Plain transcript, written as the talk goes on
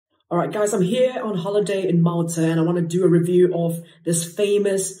Alright guys, I'm here on holiday in Malta and I want to do a review of this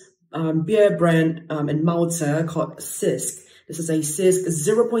famous beer brand in Malta called Cisk. This is a Cisk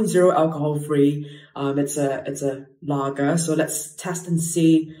 0.0 alcohol free. It's a lager, so let's test and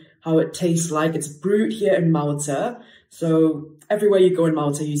see how it tastes like. It's brewed here in Malta, so everywhere you go in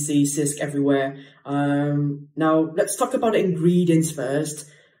Malta you see Cisk everywhere. Now let's talk about the ingredients first.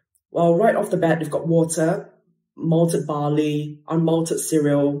 Well, right off the bat, we've got water, malted barley, unmalted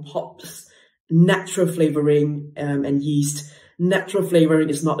cereal, hops, natural flavoring, and yeast. Natural flavoring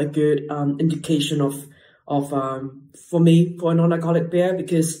is not a good indication for me, for a non-alcoholic beer,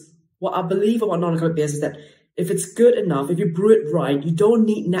 because what I believe about non-alcoholic beers is that if it's good enough, if you brew it right, you don't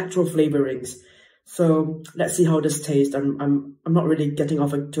need natural flavorings. So let's see how this tastes. I'm not really getting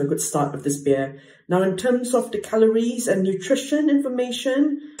off to a good start with this beer. Now, in terms of the calories and nutrition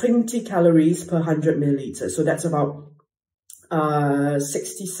information, 20 calories per 100 milliliters. So that's about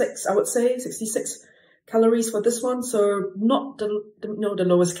 66, I would say, 66 calories for this one. So not the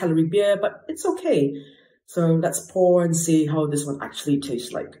lowest calorie beer, but it's okay. So let's pour and see how this one actually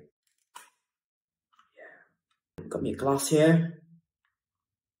tastes like. Yeah. Got me a glass here.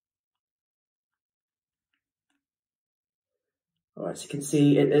 Alright, so you can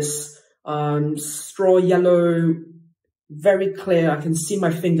see it is straw yellow, very clear. I can see my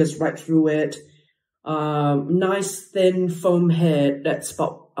fingers right through it. Nice thin foam head. That's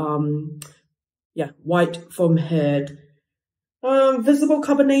about white foam head. Visible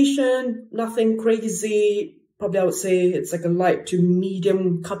carbonation, nothing crazy. Probably I would say it's like a light to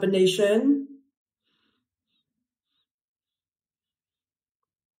medium carbonation.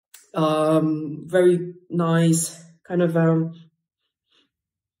 Very nice kind of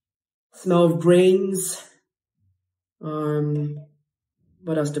smell of grains.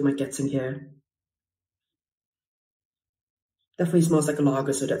 What else am I getting here? Definitely smells like a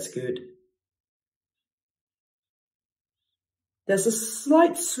lager, so that's good. There's a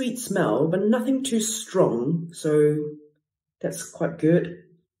slight sweet smell, but nothing too strong, so that's quite good.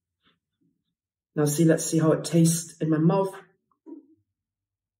 Now let's see how it tastes in my mouth.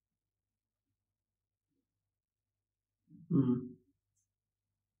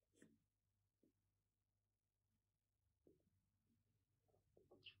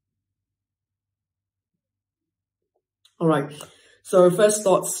 All right, so first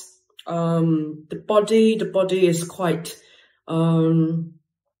thoughts, the body is quite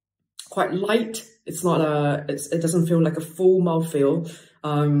light. It's not it doesn't feel like a full mouthfeel.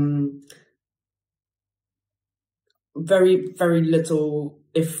 Very little,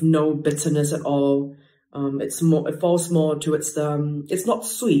 if no bitterness at all. It falls more towards it's not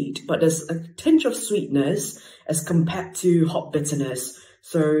sweet, but there's a tinge of sweetness as compared to hop bitterness.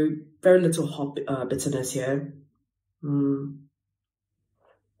 So very little hop bitterness here.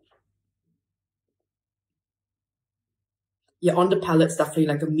 Yeah, on the palate, it's definitely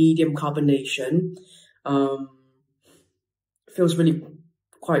like a medium carbonation. Feels really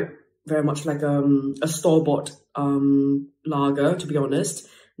very much like a store-bought lager, to be honest.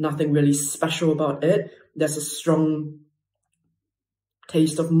 Nothing really special about it. There's a strong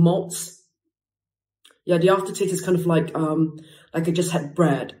taste of malts. Yeah, the aftertaste is kind of like I just had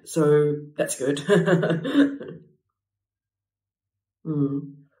bread, so that's good.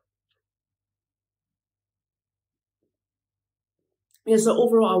 Yeah, so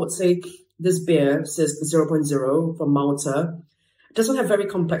overall, I would say this beer, Cisk 0.0 from Malta, doesn't have very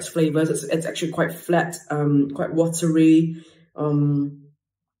complex flavors. It's actually quite flat, quite watery.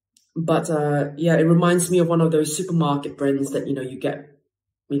 But yeah, it reminds me of one of those supermarket brands that, you get,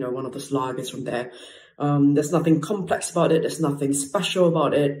 one of those lagers from there. There's nothing complex about it. There's nothing special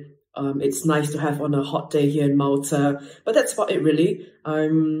about it. It's nice to have on a hot day here in Malta, but that's about it really.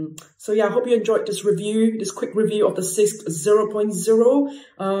 So yeah, I hope you enjoyed this quick review of the Cisk 0.0.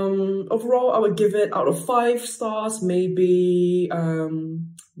 Overall, I would give it out of 5 stars, maybe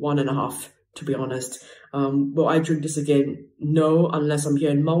 1.5, to be honest. Will I drink this again? No, unless I'm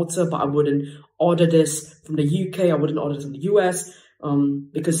here in Malta, but I wouldn't order this from the UK. I wouldn't order this from the US,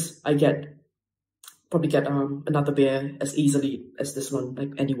 because I probably get another beer as easily as this one,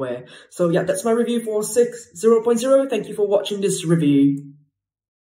 like anywhere. So yeah, that's my review for Cisk 0.0. Thank you for watching this review.